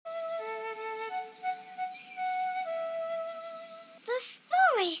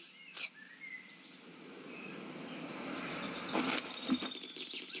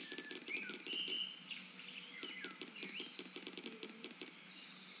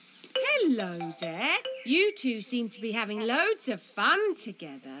Hello there. You two seem to be having loads of fun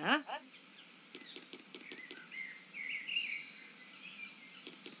together.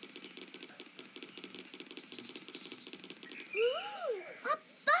 Ooh, a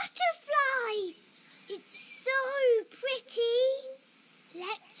butterfly! It's so pretty.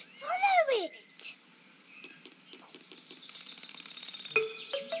 Let's follow it.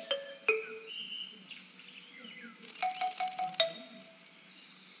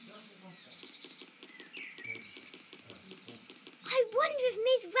 I wonder if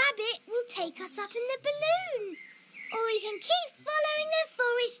Miss Rabbit will take us up in the balloon. Or we can keep following the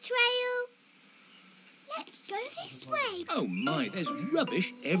forest trail. Let's go this way. Oh my, there's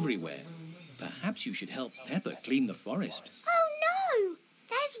rubbish everywhere. Perhaps you should help Peppa clean the forest. Oh no!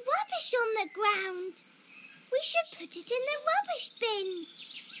 There's rubbish on the ground. We should put it in the rubbish bin.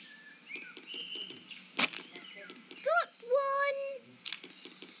 Got one.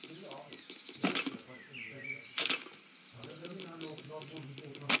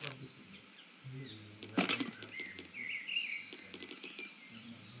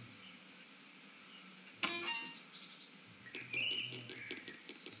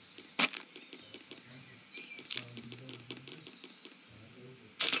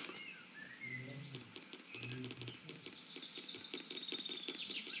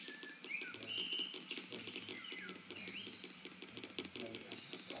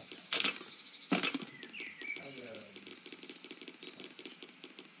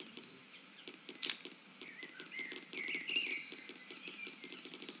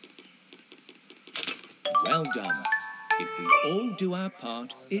 Well done. If we all do our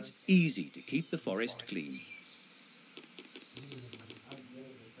part, it's easy to keep the forest clean.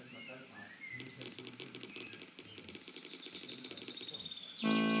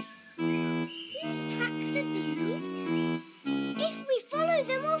 Whose tracks are these? If we follow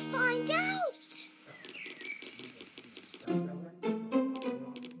them, we'll find out.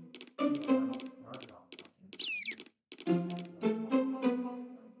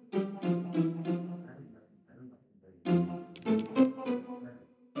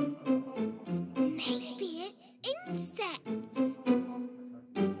 Maybe it's insects.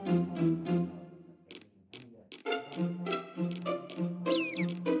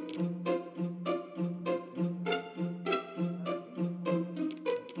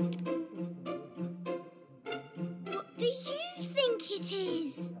 What do you think it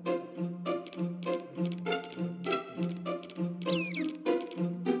is?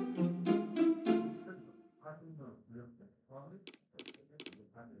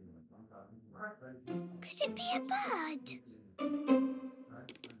 Could it be a bird?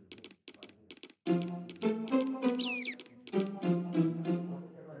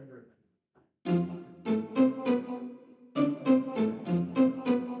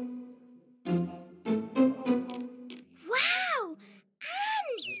 Wow!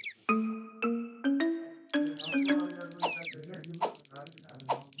 Ants!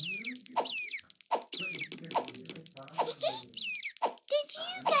 Did you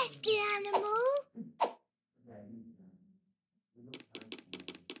guess the animal?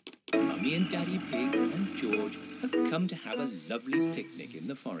 Mummy and Daddy Pig and George have come to have a lovely picnic in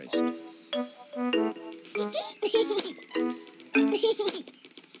the forest.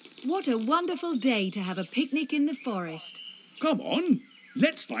 What a wonderful day to have a picnic in the forest. Come on,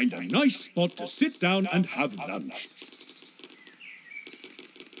 let's find a nice spot to sit down and have lunch.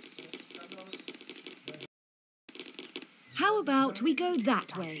 How about we go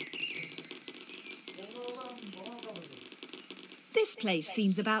that way? This place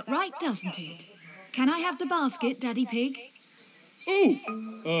seems about right, doesn't it? Can I have the basket, Daddy Pig?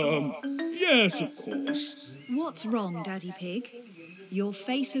 Oh, yes, of course. What's wrong, Daddy Pig? Your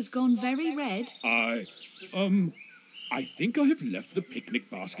face has gone very red. I think I have left the picnic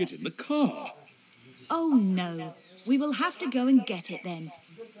basket in the car. Oh, no. We will have to go and get it then.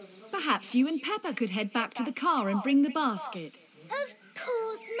 Perhaps you and Peppa could head back to the car and bring the basket. Of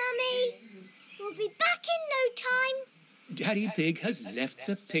course, Mummy. We'll be back in no time. Daddy Pig has left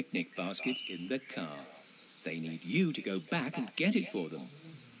the picnic basket in the car. They need you to go back and get it for them.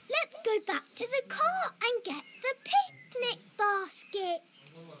 Let's go back to the car and get the picnic basket.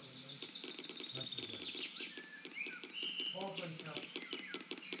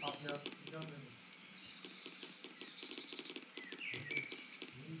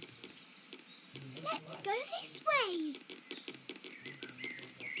 Let's go this way.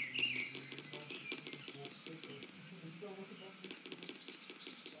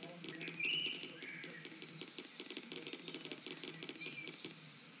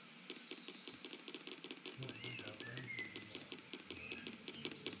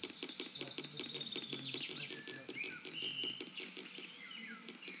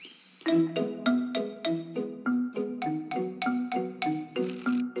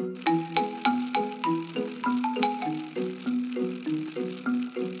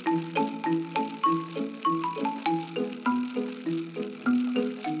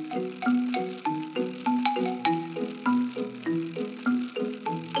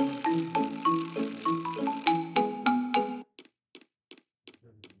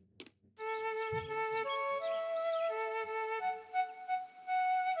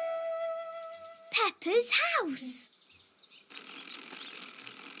 Peppa's house.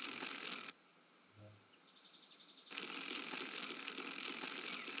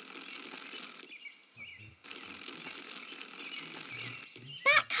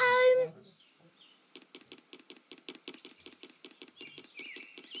 Back home.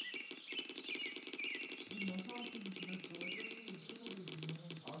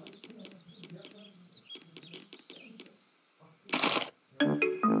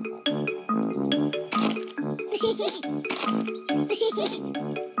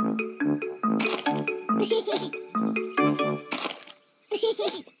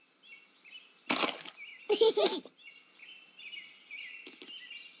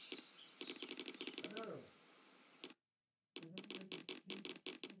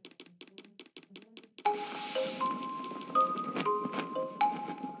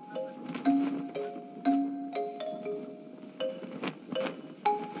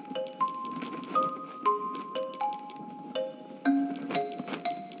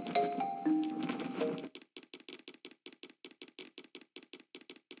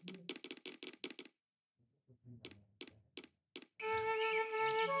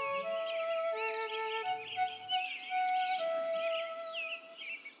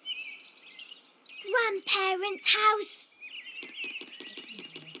 Grandparents' house.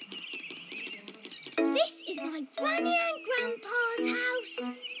 This is my Granny and Grandpa's house.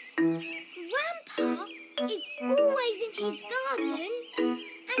 Grandpa is always in his garden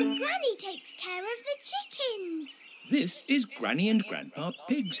and Granny takes care of the chickens. This is Granny and Grandpa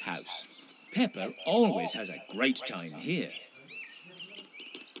Pig's house. Peppa always has a great time here.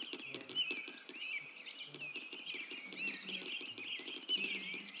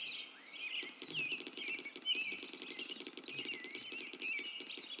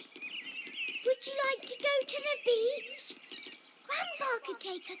 Would you like to go to the beach? Grandpa could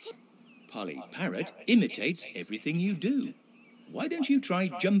take us in. Polly Parrot imitates everything you do. Why don't you try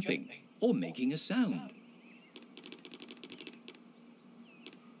jumping or making a sound?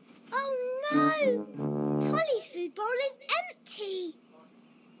 Oh no! Polly's food bowl is empty.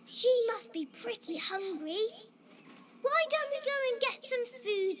 She must be pretty hungry. Why don't we go and get some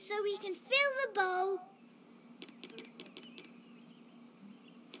food so we can fill the bowl?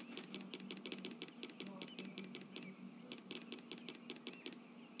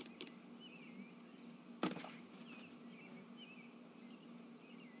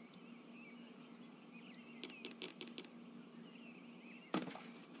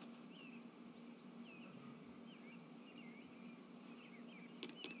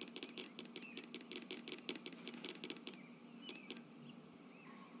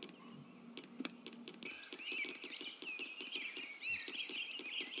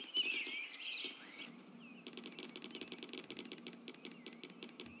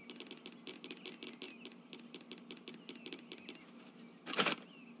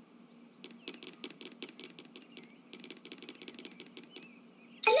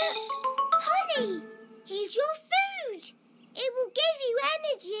 Polly, here's your food. It will give you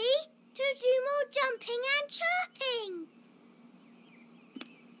energy to do more jumping and chirping.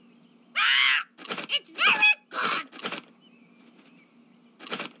 It's very